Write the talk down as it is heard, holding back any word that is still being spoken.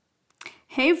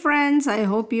Hey friends, I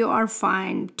hope you are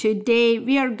fine. Today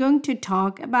we are going to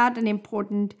talk about an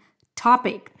important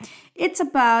topic. It's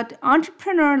about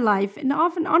entrepreneur life, and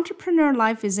often entrepreneur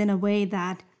life is in a way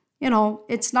that,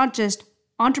 it's not just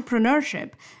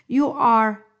entrepreneurship. You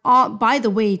are, by the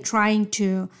way, trying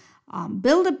to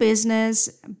build a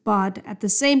business, but at the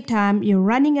same time, you're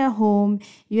running a home,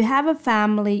 you have a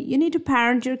family, you need to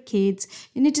parent your kids,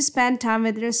 you need to spend time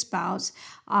with your spouse.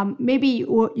 Maybe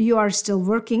you are still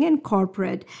working in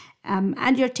corporate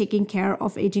and you're taking care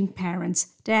of aging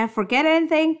parents. Did I forget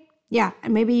anything? Yeah,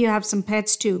 and maybe you have some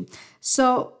pets too.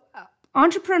 So,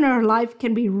 entrepreneur life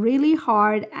can be really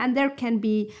hard and there can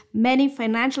be many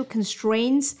financial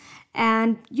constraints,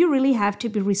 and you really have to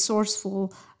be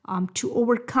resourceful to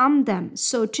overcome them.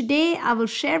 So today I will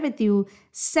share with you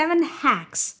 7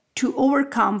 hacks to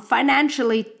overcome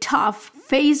financially tough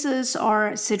phases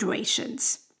or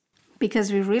situations.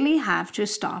 Because we really have to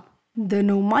stop the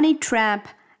no money trap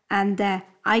and the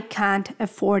I can't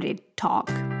afford it talk.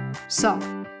 So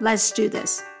let's do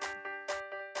this.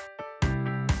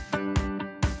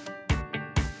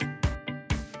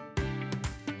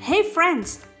 Hey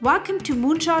friends, welcome to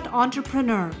Moonshot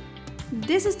Entrepreneur.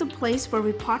 This is the place where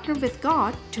we partner with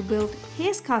God to build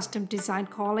His custom design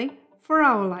calling for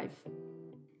our life.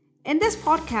 In this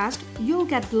podcast, you'll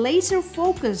get laser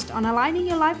focused on aligning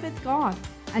your life with God,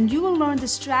 and you will learn the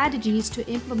strategies to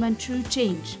implement true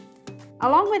change.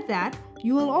 Along with that,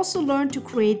 you will also learn to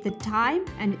create the time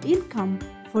and income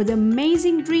for the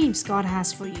amazing dreams God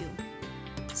has for you.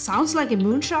 Sounds like a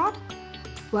moonshot?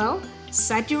 Well,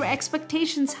 set your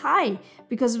expectations high,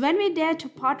 because when we dare to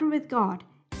partner with God,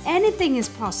 anything is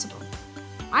possible.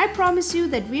 I promise you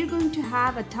that we're going to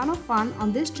have a ton of fun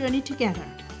on this journey together.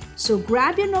 So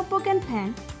grab your notebook and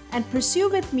pen and pursue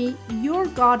with me your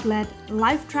God-led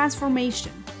life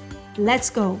transformation.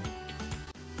 Let's go.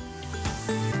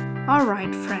 All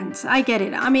right, friends, I get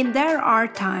it. There are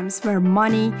times where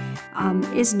money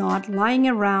is not lying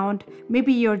around.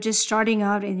 Maybe you're just starting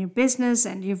out in your business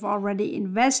and you've already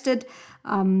invested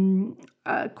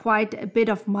quite a bit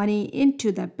of money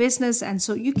into that business, and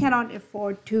so you cannot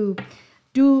afford to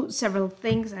do several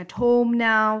things at home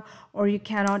now, or you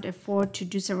cannot afford to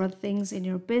do several things in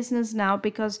your business now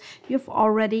because you've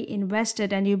already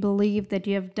invested and you believe that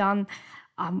you have done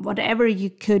whatever you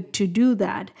could to do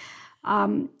that.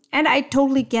 And I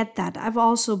totally get that. I've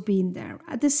also been there.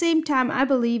 At the same time, I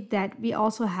believe that we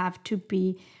also have to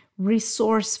be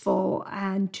resourceful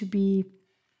and to be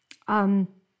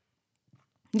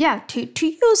to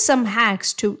use some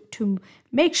hacks to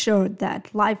make sure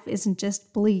that life isn't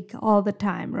just bleak all the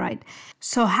time, right?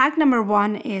 So hack number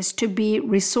 1 is to be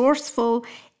resourceful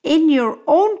in your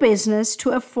own business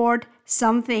to afford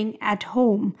something at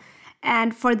home.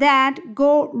 And for that,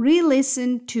 go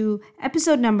re-listen to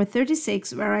episode number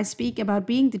 36, where I speak about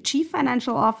being the chief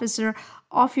financial officer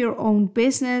of your own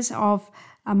business, of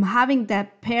having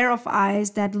that pair of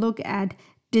eyes that look at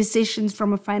decisions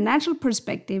from a financial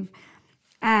perspective,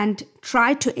 and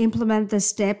try to implement the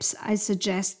steps I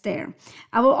suggest there.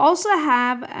 I will also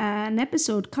have an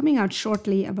episode coming out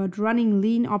shortly about running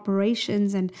lean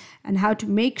operations and how to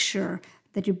make sure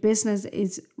that your business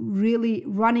is really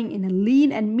running in a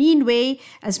lean and mean way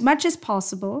as much as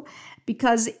possible.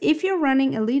 Because if you're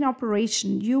running a lean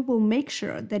operation, you will make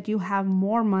sure that you have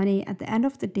more money at the end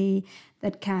of the day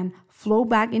that can flow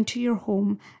back into your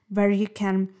home, where you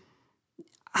can,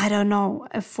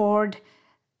 afford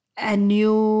a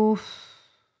new,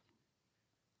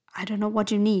 I don't know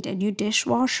what you need, a new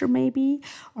dishwasher maybe,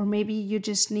 or maybe you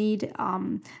just need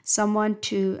someone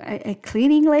a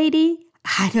cleaning lady.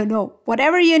 I don't know,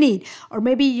 whatever you need. Or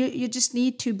maybe you just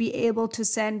need to be able to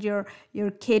send your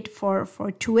kid for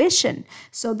tuition.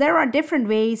 So there are different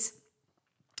ways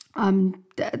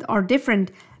or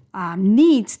different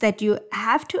needs that you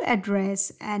have to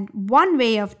address. And one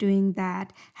way of doing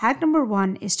that, hack number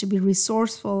 1, is to be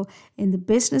resourceful in the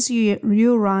business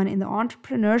you run, in the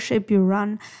entrepreneurship you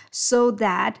run, so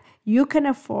that you can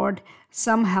afford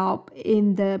some help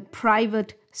in the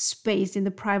private space, in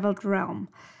the private realm.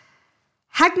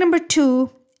 Hack number 2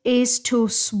 is to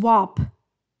swap.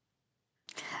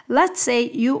 Let's say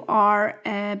you are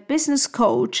a business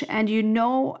coach and you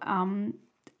know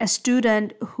a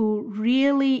student who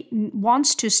really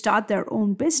wants to start their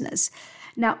own business.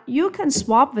 Now, you can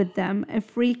swap with them a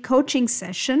free coaching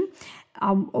session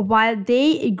while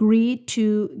they agree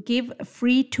to give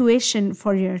free tuition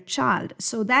for your child.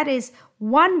 So that is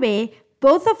one way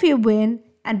both of you win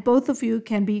and both of you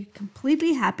can be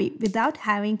completely happy without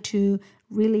having to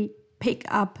really pick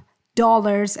up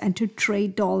dollars and to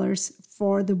trade dollars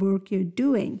for the work you're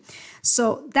doing.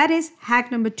 So that is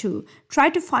hack number 2. Try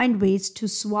to find ways to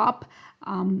swap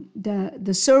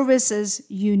the services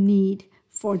you need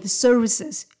for the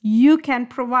services you can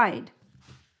provide.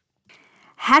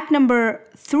 Hack number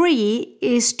 3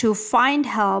 is to find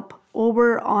help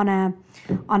over on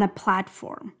a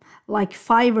platform like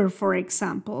Fiverr, for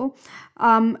example,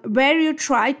 where you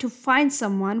try to find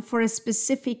someone for a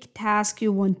specific task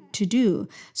you want to do.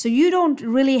 So you don't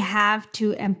really have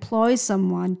to employ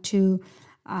someone to,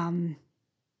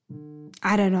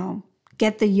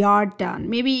 get the yard done.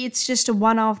 Maybe it's just a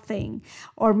one-off thing,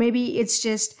 or maybe it's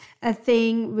just a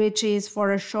thing which is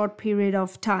for a short period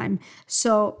of time.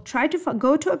 So try to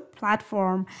go to a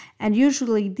platform, and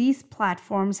usually these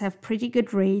platforms have pretty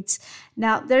good rates.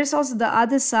 Now, there's also the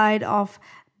other side of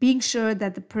being sure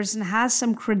that the person has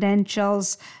some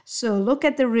credentials. So look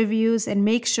at the reviews and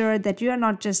make sure that you are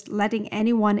not just letting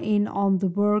anyone in on the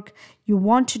work you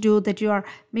want to do, that you are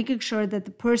making sure that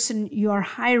the person you are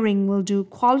hiring will do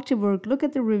quality work. Look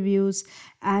at the reviews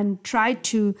and try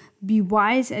to be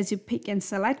wise as you pick and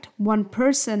select one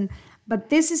person. But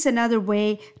this is another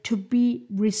way to be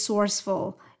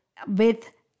resourceful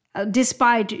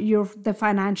despite the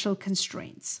financial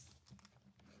constraints.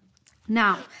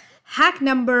 Now, hack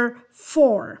number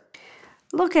 4.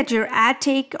 Look at your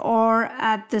attic or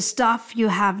at the stuff you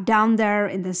have down there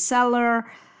in the cellar.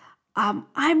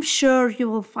 I'm sure you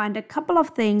will find a couple of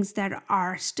things that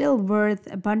are still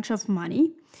worth a bunch of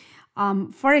money.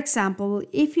 For example,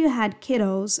 if you had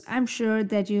kiddos, I'm sure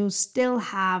that you still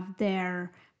have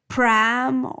their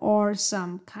pram or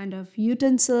some kind of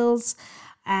utensils,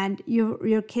 and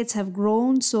your kids have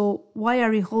grown. So why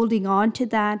are you holding on to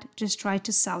that? Just try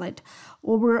to sell it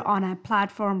over on a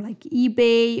platform like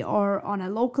eBay or on a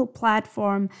local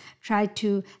platform. Try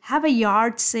to have a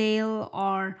yard sale,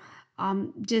 or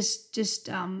just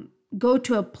go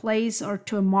to a place or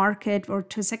to a market or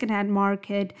to a secondhand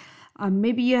market.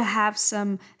 Maybe you have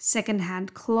some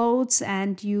secondhand clothes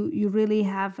and you really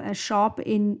have a shop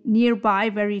in nearby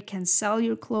where you can sell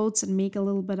your clothes and make a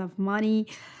little bit of money.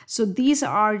 So these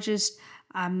are just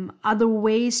other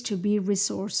ways to be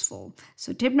resourceful.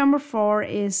 So tip number 4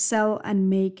 is sell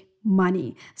and make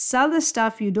money. Sell the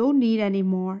stuff you don't need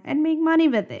anymore and make money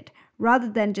with it, rather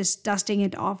than just dusting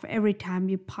it off every time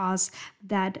you pass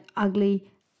that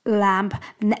ugly lamp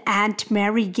Aunt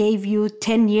Mary gave you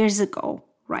 10 years ago,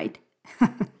 right?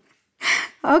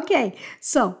 Okay,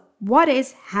 so what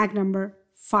is hack number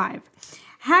 5?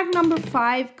 Hack number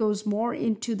 5 goes more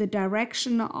into the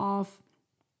direction of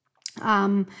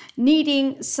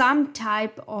needing some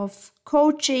type of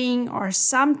coaching or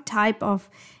some type of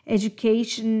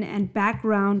education and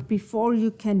background before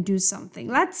you can do something.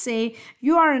 Let's say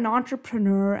you are an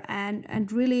entrepreneur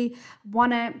and really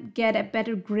want to get a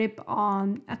better grip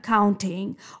on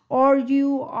accounting, or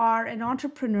you are an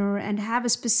entrepreneur and have a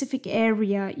specific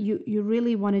area you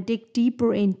really want to dig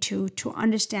deeper into to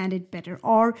understand it better,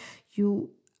 or you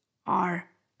are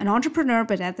an entrepreneur,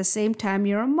 but at the same time,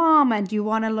 you're a mom and you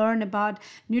want to learn about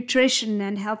nutrition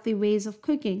and healthy ways of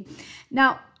cooking.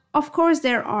 Now, of course,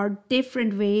 there are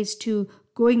different ways to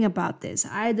going about this.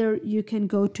 Either you can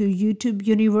go to YouTube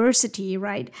University,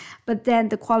 right? But then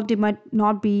the quality might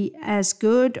not be as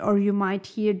good, or you might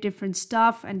hear different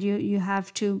stuff and you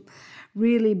have to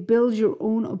really build your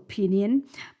own opinion.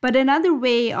 But another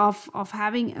way of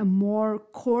having a more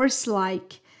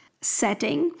course-like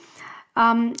setting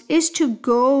is to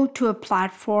go to a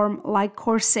platform like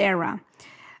Coursera.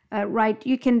 Right,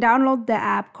 you can download the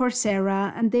app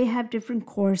Coursera and they have different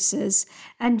courses,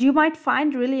 and you might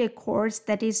find really a course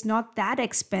that is not that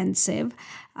expensive,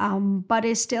 but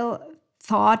is still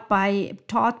taught by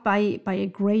a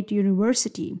great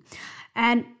university.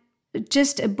 And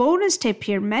just a bonus tip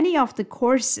here, many of the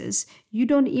courses you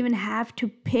don't even have to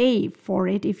pay for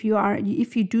it if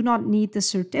you do not need the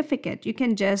certificate. You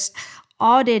can just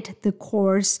audit the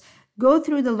course, go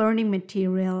through the learning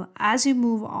material as you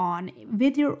move on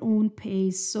with your own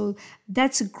pace. So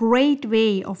that's a great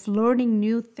way of learning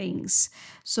new things.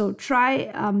 So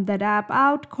try that app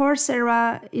out,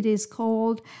 Coursera it is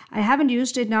called. I haven't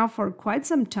used it now for quite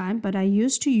some time, but I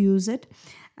used to use it.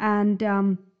 And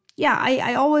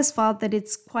I always felt that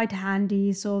it's quite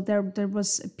handy. So there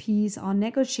was a piece on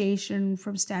negotiation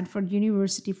from Stanford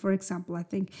University, for example, I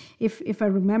think, if I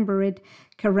remember it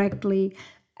correctly.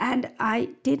 And I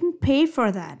didn't pay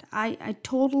for that. I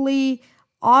totally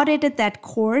audited that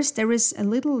course. There is a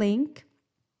little link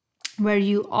where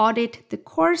you audit the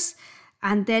course,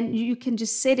 and then you can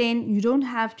just sit in. You don't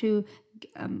have to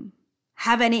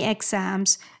have any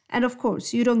exams. And of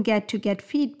course, you don't get to get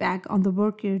feedback on the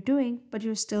work you're doing, but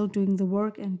you're still doing the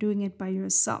work and doing it by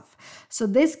yourself. So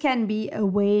this can be a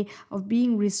way of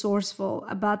being resourceful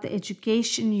about the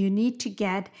education you need to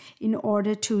get in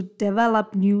order to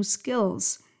develop new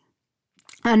skills.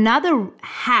 Another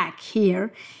hack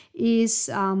here is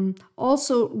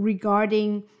also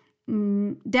regarding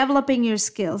developing your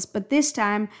skills, but this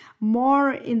time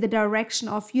more in the direction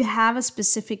of you have a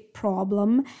specific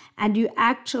problem and you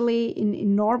actually,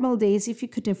 in normal days, if you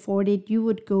could afford it, you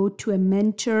would go to a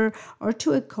mentor or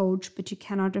to a coach, but you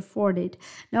cannot afford it.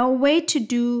 Now, a way to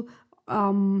do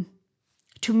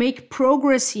to make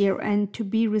progress here and to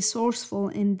be resourceful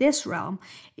in this realm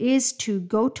is to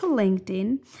go to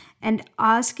LinkedIn and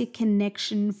ask a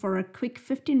connection for a quick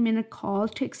 15-minute call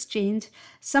to exchange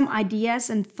some ideas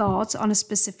and thoughts on a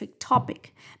specific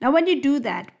topic. Now, when you do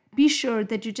that, be sure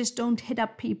that you just don't hit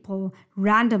up people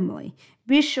randomly.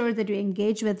 Be sure that you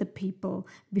engage with the people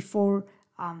before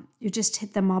you just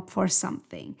hit them up for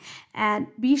something. And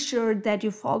be sure that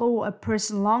you follow a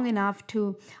person long enough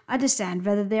to understand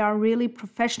whether they are really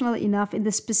professional enough in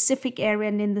the specific area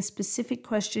and in the specific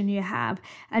question you have.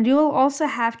 And you will also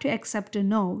have to accept a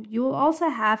no. You will also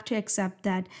have to accept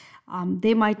that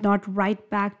they might not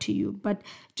write back to you, but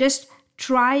just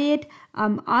try it,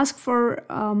 ask for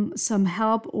some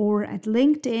help or at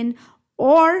LinkedIn.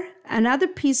 Or another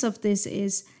piece of this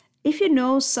is if you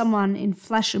know someone in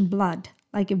flesh and blood,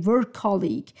 like a work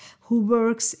colleague who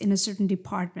works in a certain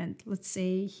department. Let's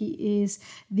say he is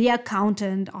the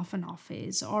accountant of an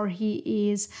office, or he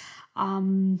is,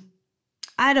 the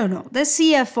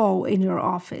CFO in your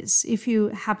office. If you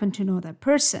happen to know that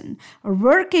person or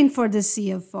working for the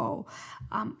CFO,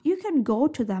 you can go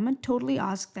to them and totally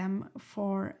ask them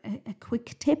for a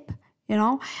quick tip.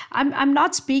 I'm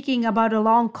not speaking about a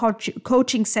long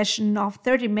coaching session of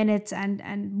 30 minutes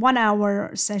and 1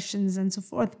 hour sessions and so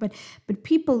forth, but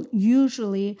people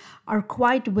usually are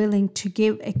quite willing to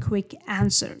give a quick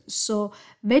answer. So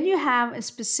when you have a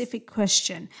specific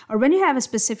question or when you have a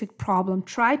specific problem,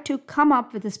 try to come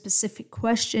up with a specific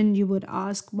question you would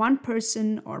ask one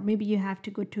person, or maybe you have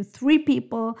to go to 3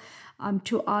 people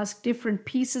to ask different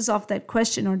pieces of that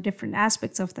question or different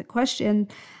aspects of the question.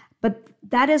 But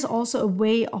that is also a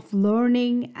way of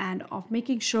learning and of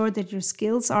making sure that your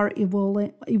skills are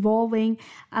evolving.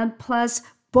 And plus,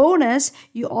 bonus,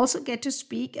 you also get to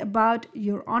speak about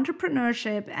your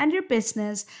entrepreneurship and your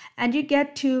business, and you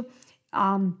get to,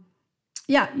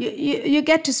 you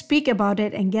get to speak about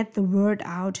it and get the word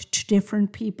out to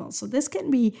different people. So this can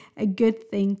be a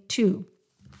good thing too.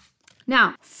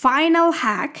 Now, final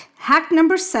hack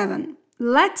number 7.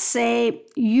 Let's say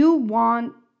you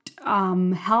want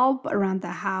help around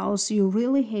the house. You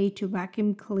really hate to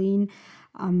vacuum clean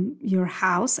your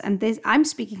house, and this I'm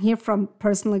speaking here from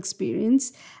personal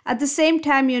experience. At the same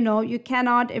time, you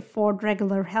cannot afford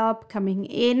regular help coming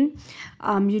in.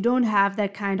 You don't have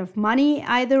that kind of money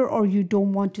either, or you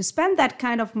don't want to spend that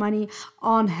kind of money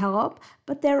on help.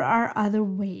 But there are other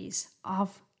ways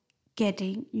of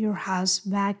getting your house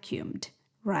vacuumed,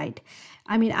 right?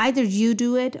 I mean, either you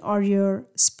do it or your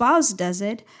spouse does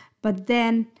it, but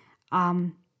then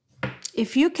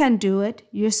if you can do it,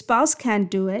 your spouse can't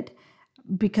do it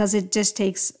because it just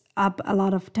takes up a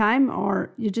lot of time,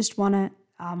 or you just want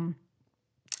to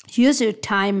use your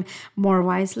time more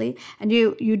wisely, and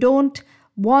you don't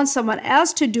want someone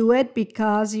else to do it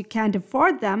because you can't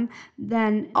afford them,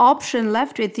 then option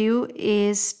left with you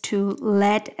is to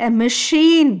let a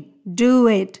machine do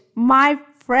it. My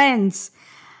friends,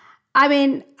 I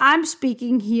mean, I'm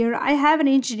speaking here, I have an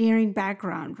engineering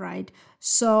background, right?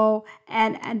 So,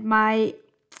 and my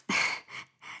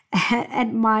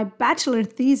and my bachelor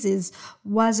thesis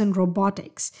was in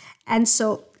robotics. And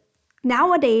so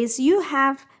nowadays you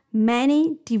have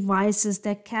many devices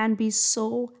that can be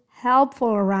so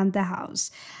helpful around the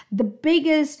house. The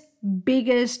biggest,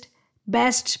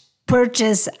 best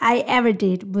purchase I ever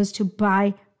did was to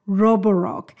buy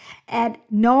Roborock. And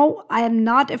no, I am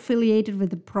not affiliated with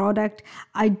the product.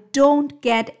 I don't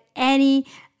get any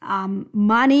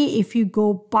money if you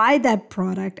go buy that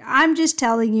product. I'm just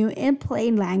telling you in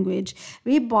plain language.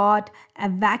 We bought a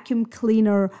vacuum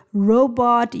cleaner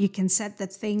robot. You can set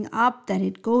that thing up that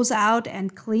it goes out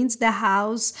and cleans the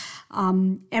house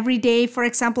every day. For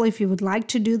example, if you would like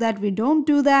to do that, we don't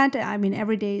do that. I mean,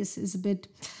 every day is a bit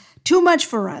too much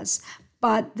for us.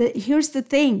 But here's the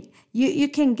thing. You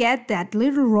can get that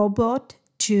little robot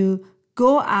to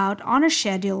go out on a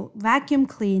schedule, vacuum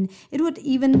clean. It would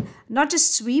even not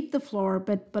just sweep the floor,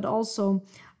 but also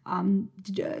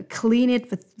clean it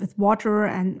with water.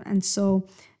 And so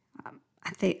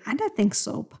I think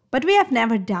so. But we have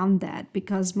never done that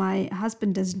because my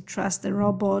husband doesn't trust the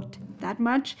robot that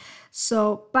much.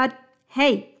 So, but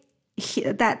hey,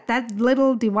 that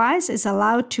little device is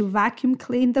allowed to vacuum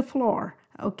clean the floor.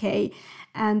 Okay.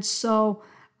 And so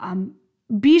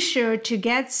be sure to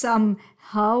get some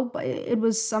help. It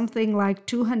was something like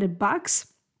 $200.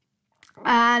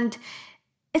 And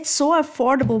it's so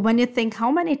affordable when you think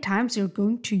how many times you're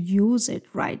going to use it,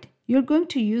 right? You're going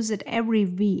to use it every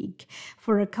week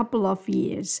for a couple of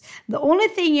years. The only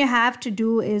thing you have to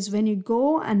do is when you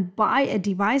go and buy a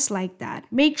device like that,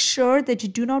 make sure that you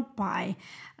do not buy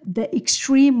the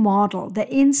extreme model,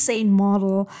 the insane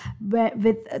model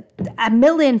with a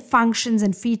million functions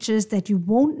and features that you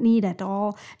won't need at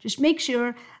all. Just make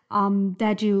sure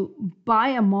that you buy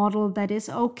a model that is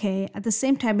okay. At the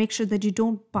same time, make sure that you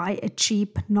don't buy a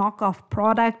cheap knockoff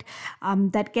product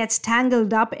that gets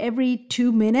tangled up every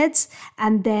 2 minutes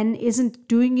and then isn't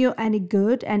doing you any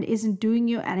good and isn't doing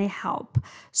you any help.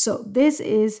 So this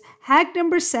is hack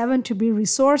number 7 to be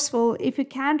resourceful. If you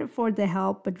can't afford the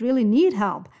help but really need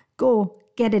help, go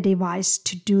get a device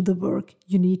to do the work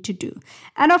you need to do.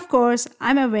 And of course,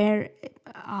 I'm aware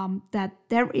that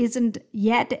there isn't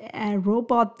yet a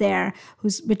robot there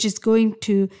which is going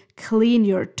to clean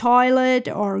your toilet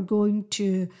or going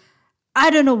to, I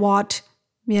don't know what,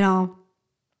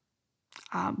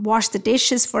 wash the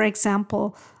dishes, for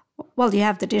example. Well, you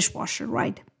have the dishwasher,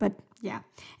 right? But yeah.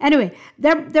 Anyway,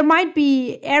 there might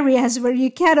be areas where you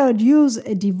cannot use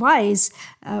a device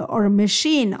or a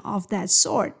machine of that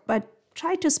sort, but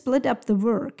try to split up the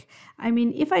work. I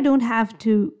mean, if I don't have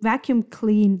to vacuum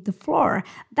clean the floor,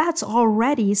 that's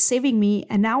already saving me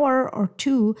an hour or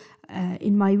two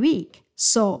in my week.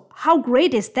 So how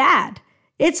great is that?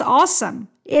 It's awesome.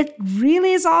 It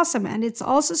really is awesome. And it's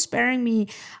also sparing me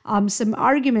some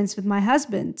arguments with my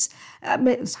husband.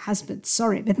 With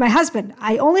my husband.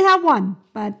 I only have one,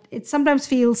 but it sometimes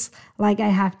feels like I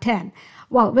have 10.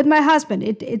 Well, with my husband,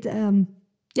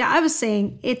 I was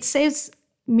saying it saves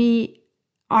me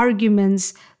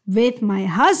arguments with my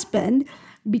husband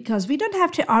because we don't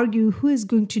have to argue who is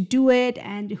going to do it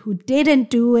and who didn't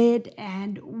do it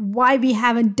and why we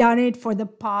haven't done it for the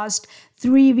past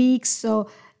 3 weeks. So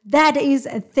that is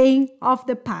a thing of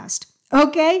the past.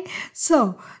 Okay?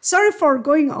 So sorry for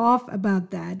going off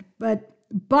about that, but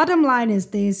bottom line is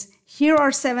this. Here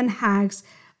are 7 hacks.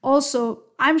 Also,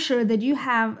 I'm sure that you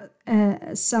have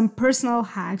some personal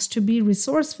hacks to be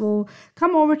resourceful.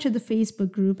 Come over to the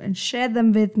Facebook group and share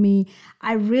them with me.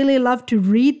 I really love to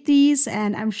read these,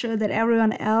 and I'm sure that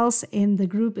everyone else in the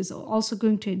group is also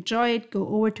going to enjoy it. Go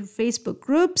over to Facebook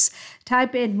groups,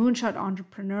 type in Moonshot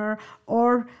Entrepreneur,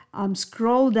 or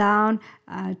scroll down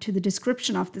to the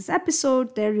description of this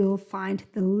episode. There you'll find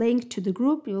the link to the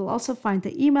group. You'll also find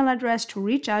the email address to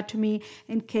reach out to me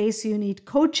in case you need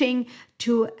coaching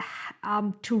to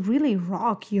really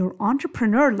rock your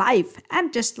entrepreneur life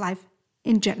and just life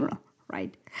in general,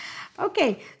 right?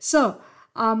 Okay, so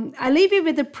I leave you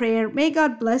with a prayer. May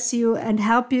God bless you and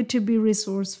help you to be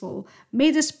resourceful.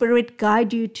 May the Spirit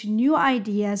guide you to new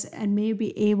ideas and may you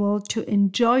be able to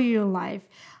enjoy your life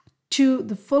to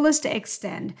the fullest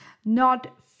extent, not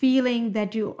feeling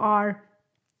that you are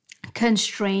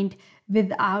constrained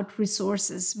without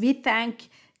resources. We thank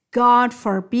God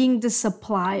for being the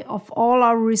supply of all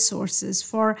our resources,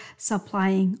 for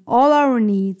supplying all our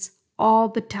needs all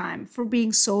the time, for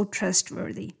being so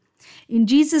trustworthy. In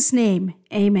Jesus' name,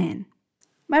 amen.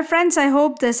 My friends, I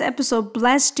hope this episode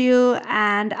blessed you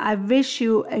and I wish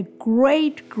you a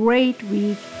great, great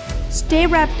week. Stay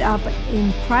wrapped up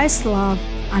in Christ's love.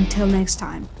 Until next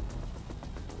time.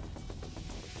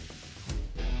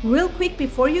 Real quick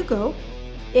before you go,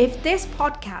 if this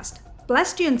podcast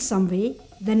blessed you in some way,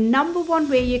 the number one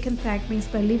way you can thank me is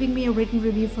by leaving me a written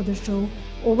review for the show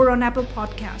over on Apple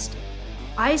Podcast.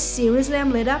 I seriously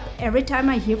am lit up every time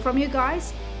I hear from you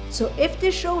guys. So if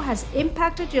this show has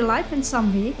impacted your life in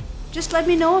some way, just let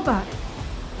me know about it.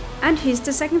 And here's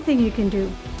the second thing you can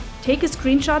do. Take a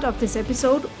screenshot of this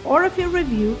episode or of your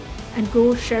review and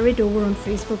go share it over on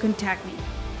Facebook and tag me.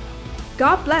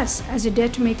 God bless as you dare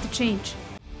to make the change.